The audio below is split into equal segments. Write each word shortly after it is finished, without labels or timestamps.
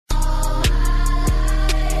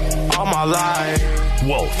my life.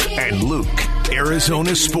 Wolf and Luke,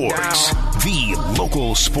 Arizona Sports, the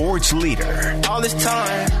local sports leader. All this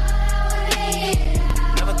time,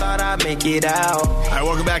 never thought I'd make it out. All right,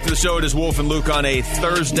 welcome back to the show. It is Wolf and Luke on a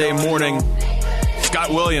Thursday morning.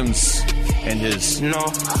 Scott Williams and his 3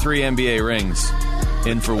 NBA rings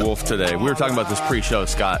in for Wolf today. We were talking about this pre-show,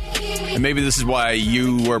 Scott, and maybe this is why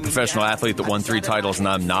you were a professional athlete that won 3 titles and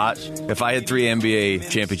I'm not. If I had 3 NBA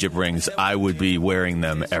championship rings, I would be wearing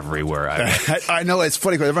them everywhere. I know, it's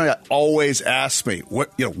funny because everybody always asks me,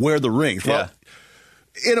 where are the rings? Well,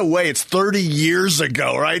 in a way, it's 30 years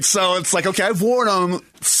ago, right? So it's like, okay, I've worn them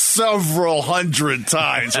several hundred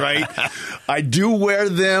times, right? I do wear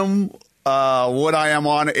them when I am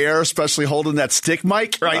on air, especially holding that stick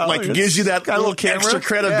mic, right? It gives you that little extra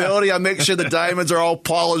credibility. Yeah. I make sure the diamonds are all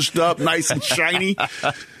polished up, nice and shiny.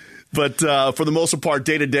 But for the most part,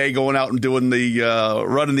 day to day, going out and doing the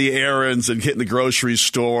running the errands and hitting the grocery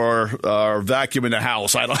store or vacuuming the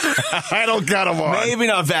house, I don't got them on. Maybe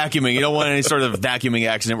not vacuuming. You don't want any sort of vacuuming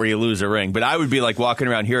accident where you lose a ring. But I would be like walking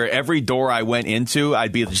around here. Every door I went into,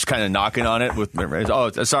 I'd be just kind of knocking on it with. Oh,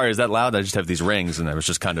 sorry, is that loud? I just have these rings, and I was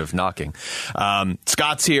just kind of knocking.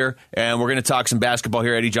 Scott's here, and we're going to talk some basketball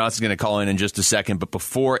here. Eddie Johnson's going to call in just a second. But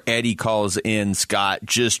before Eddie calls in, Scott,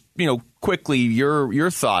 just quickly,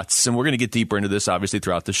 your thoughts, and we're going to get deeper into this, obviously,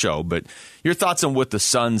 throughout the show, but your thoughts on what the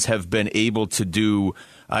Suns have been able to do,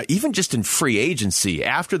 even just in free agency,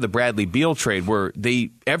 after the Bradley Beal trade, where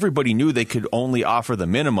everybody knew they could only offer the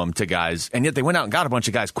minimum to guys, and yet they went out and got a bunch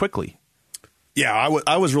of guys quickly. Yeah,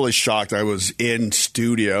 I was really shocked. I was in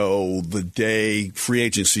studio the day free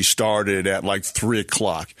agency started at like 3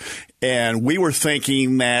 o'clock. And we were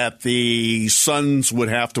thinking that the Suns would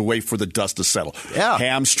have to wait for the dust to settle. Yeah.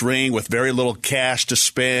 Hamstring with very little cash to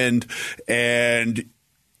spend. And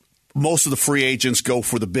most of the free agents go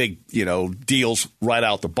for the big, deals right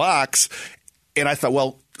out the box. And I thought,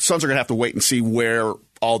 well, Suns are going to have to wait and see where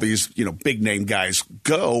all these, big name guys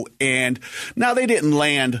go. And now they didn't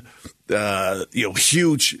land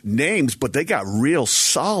huge names, but they got real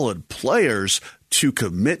solid players to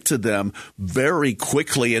commit to them very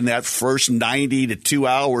quickly in that first 90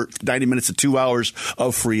 minutes to 2 hours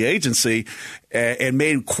of free agency, and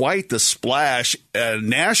made quite the splash.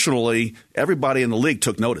 Nationally, everybody in the league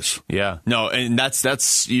took notice. Yeah, no, and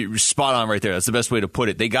that's you're spot on right there. That's the best way to put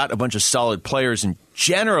it. They got a bunch of solid players, and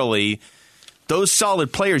generally, those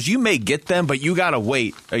solid players, you may get them, but you got to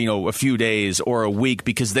wait, a few days or a week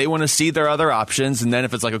because they want to see their other options. And then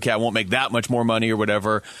if it's like, okay, I won't make that much more money or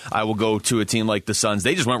whatever, I will go to a team like the Suns.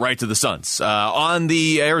 They just went right to the Suns. On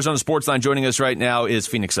the Arizona Sports Line, joining us right now is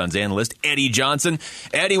Phoenix Suns analyst Eddie Johnson.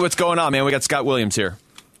 Eddie, what's going on, man? We got Scott Williams here.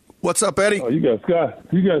 What's up, Eddie? Oh, you got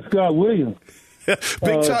Scott Williams. Big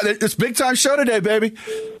time. It's big time show today, baby.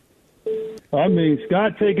 I mean,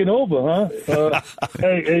 Scott taking over, huh?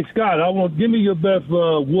 Hey, Scott, give me your best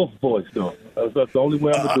Wolf voice, though. That's the only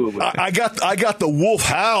way I'm gonna do it. With I got the Wolf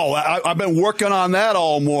howl. I've been working on that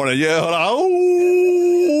all morning. Yeah,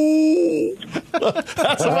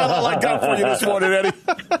 that's all I got for you this morning, Eddie.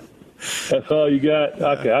 That's all you got?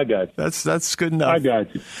 Okay, I got you. That's good enough. I got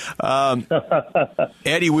you.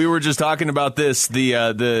 Eddie, we were just talking about this,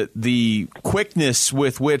 the quickness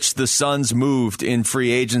with which the Suns moved in free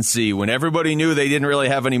agency when everybody knew they didn't really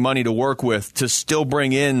have any money to work with to still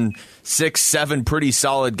bring in 6, 7 pretty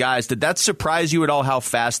solid guys. Did that surprise you at all how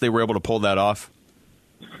fast they were able to pull that off?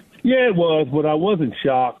 Yeah, it was, but I wasn't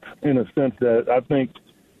shocked in a sense that I think,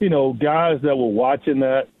 guys that were watching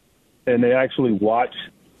that and they actually watched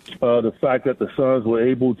the fact that the Suns were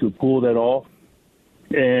able to pull that off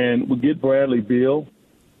and we get Bradley Beal,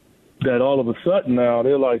 that all of a sudden now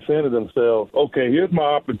they're like saying to themselves, okay, here's my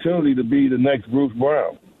opportunity to be the next Bruce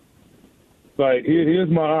Brown. Like, here's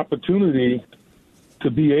my opportunity to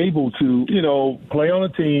be able to, play on a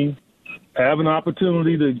team, have an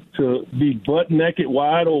opportunity to be butt naked,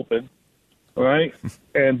 wide open, right,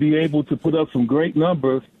 and be able to put up some great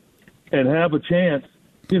numbers and have a chance,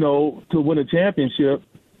 to win a championship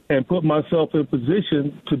and put myself in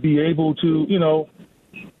position to be able to,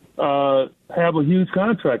 have a huge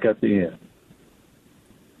contract at the end.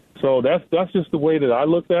 So that's just the way that I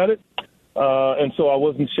looked at it. And so I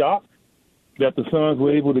wasn't shocked that the Suns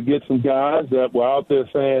were able to get some guys that were out there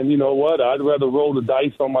saying, you know what, I'd rather roll the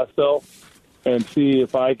dice on myself and see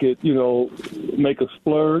if I could, make a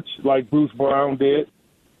splurge like Bruce Brown did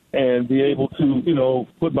and be able to,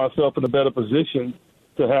 put myself in a better position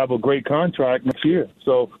to have a great contract next year.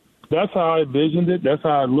 So that's how I envisioned it. That's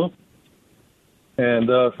how I looked. And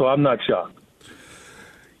so I'm not shocked.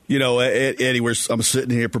 You know, Eddie, I'm sitting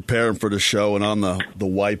here preparing for the show, and on the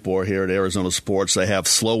whiteboard here at Arizona Sports, they have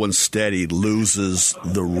slow and steady loses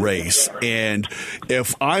the race. And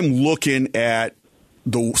if I'm looking at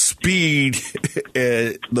the speed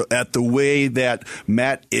at the way that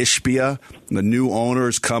Matt Ishbia, the new owner,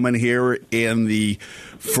 is coming here in the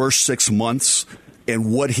first 6 months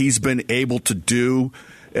and what he's been able to do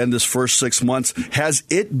in this first 6 months, has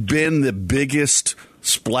it been the biggest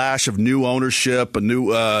splash of new ownership and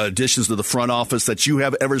new additions to the front office that you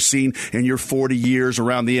have ever seen in your 40 years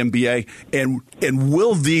around the NBA? And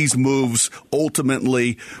will these moves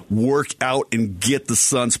ultimately work out and get the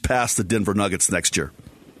Suns past the Denver Nuggets next year?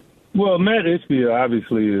 Well, Matt Ishbia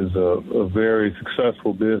obviously is a very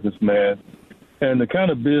successful businessman, and the kind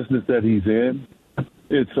of business that he's in,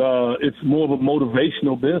 it's more of a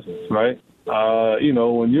motivational business, right? You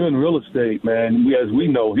know, when you're in real estate, man, as we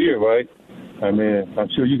know here, right? I mean, I'm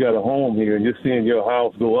sure you got a home here, and you're seeing your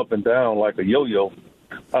house go up and down like a yo-yo.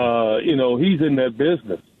 You know, he's in that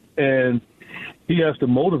business, and he has to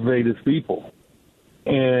motivate his people.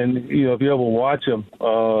 And, you know, if you ever watch him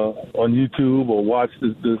on YouTube or watch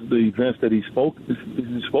the events that he's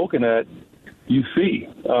spoken at, you see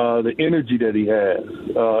the energy that he has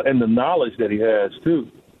and the knowledge that he has, too.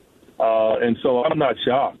 And so I'm not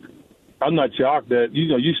shocked. I'm not shocked that, you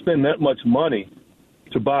know, you spend that much money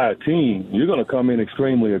to buy a team, you're going to come in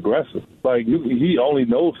extremely aggressive. Like, he only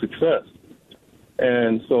knows success.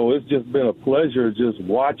 And so it's just been a pleasure just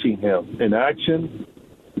watching him in action,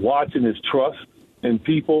 watching his trust in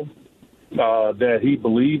people that he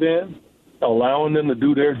believes in, allowing them to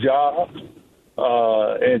do their job.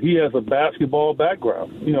 And he has a basketball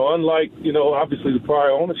background. You know, unlike, you know, obviously the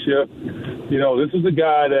prior ownership, you know, this is a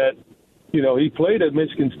guy that, you know, he played at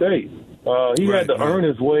Michigan State. He had to earn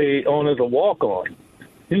his way on as a walk-on.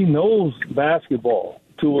 He knows basketball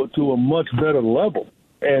to a much better level.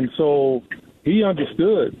 And so he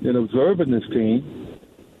understood in observing this team,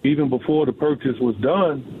 even before the purchase was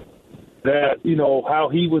done, that, you know, how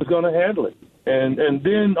he was going to handle it. And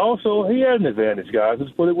then also he had an advantage, guys.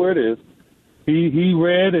 Let's put it where it is. He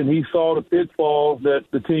read and he saw the pitfalls that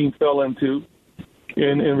the team fell into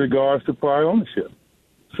in regards to prior ownership.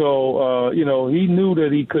 So, you know, he knew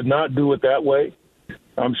that he could not do it that way.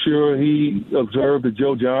 I'm sure he observed the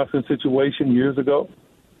Joe Johnson situation years ago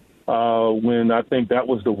when I think that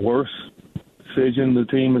was the worst decision the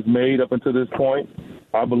team has made up until this point.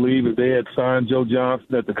 I believe if they had signed Joe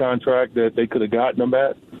Johnson at the contract that they could have gotten him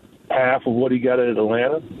at half of what he got at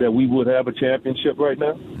Atlanta, that we would have a championship right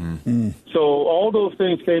now. Mm-hmm. So all those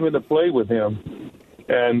things came into play with him.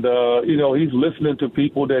 And, you know, he's listening to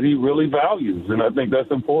people that he really values, and I think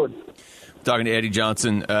that's important. Talking to Eddie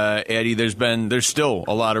Johnson. Eddie, there's still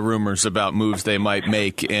a lot of rumors about moves they might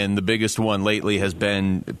make, and the biggest one lately has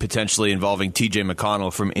been potentially involving T.J.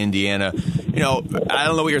 McConnell from Indiana. You know, I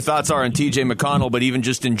don't know what your thoughts are on T.J. McConnell, but even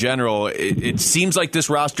just in general, it seems like this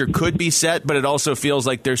roster could be set, but it also feels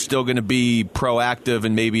like they're still going to be proactive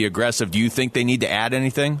and maybe aggressive. Do you think they need to add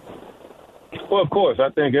anything? Well, of course. I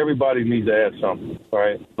think everybody needs to add something,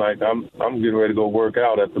 right? Like, I'm getting ready to go work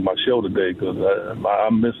out after my show today because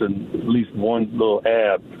I'm missing at least one little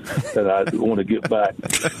ab that I want to get back.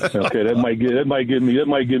 Okay, that might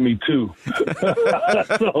give me two.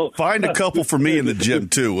 So, find a couple for me in the gym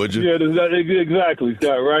too, would you? Yeah, exactly,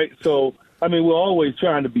 Scott. Right. So, I mean, we're always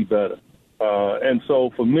trying to be better, and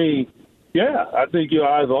so for me. Yeah, I think your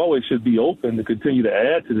eyes always should be open to continue to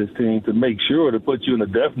add to this team to make sure to put you in a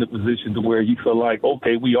definite position to where you feel like,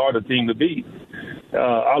 okay, we are the team to beat.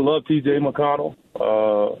 I love T.J. McConnell.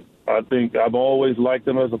 I think I've always liked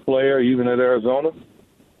him as a player, even at Arizona,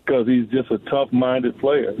 because he's just a tough-minded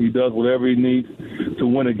player. He does whatever he needs to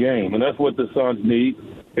win a game, and that's what the Suns need.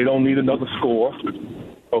 They don't need another score,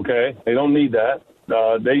 okay? They don't need that.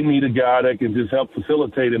 They need a guy that can just help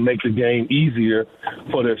facilitate and make the game easier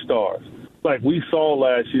for their stars. Like we saw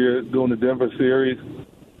last year during the Denver series,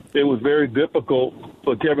 it was very difficult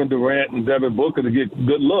for Kevin Durant and Devin Booker to get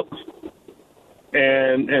good looks.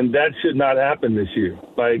 And that should not happen this year.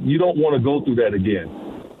 Like, you don't want to go through that again.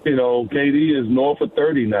 You know, KD is north of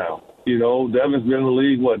 30 now. You know, Devin's been in the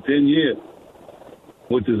league, 10 years,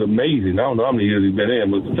 which is amazing. I don't know how many years he's been in,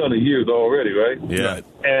 but it's a ton of years already, right? Yeah.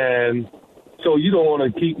 And so you don't want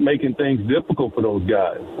to keep making things difficult for those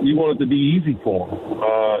guys. You want it to be easy for them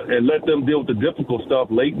and let them deal with the difficult stuff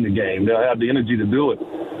late in the game. They'll have the energy to do it.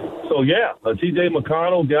 So, yeah, T.J.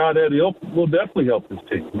 McConnell, guy that will definitely help this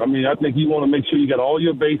team. I mean, I think you want to make sure you got all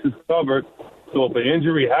your bases covered so if an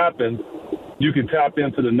injury happens, you can tap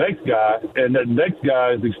into the next guy, and that next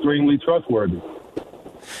guy is extremely trustworthy.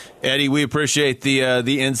 Eddie, we appreciate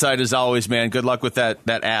the insight as always, man. Good luck with that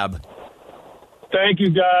ab. Thank you,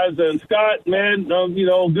 guys. And Scott, man,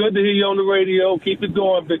 good to hear you on the radio. Keep it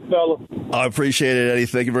going, big fella. I appreciate it, Eddie.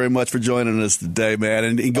 Thank you very much for joining us today, man.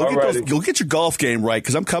 And go get your golf game right,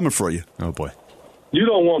 because I'm coming for you. Oh, boy. You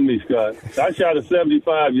don't want me, Scott. I shot a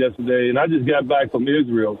 75 yesterday, and I just got back from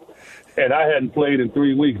Israel, and I hadn't played in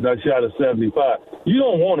 3 weeks, and I shot a 75. You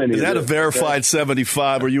don't want any. Is that of a verified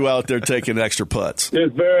 75, or are you out there taking extra putts?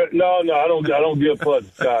 It's no. I don't give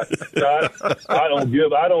putts, Scott. I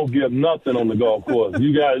don't give nothing on the golf course.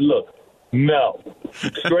 You guys look, no,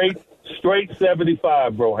 straight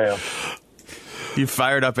 75, Broham. You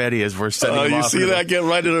fired up Eddie as we're sending him You off. see that? Get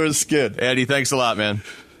right into his skin. Eddie, thanks a lot, man.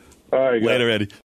 All right, guys. Later, Eddie.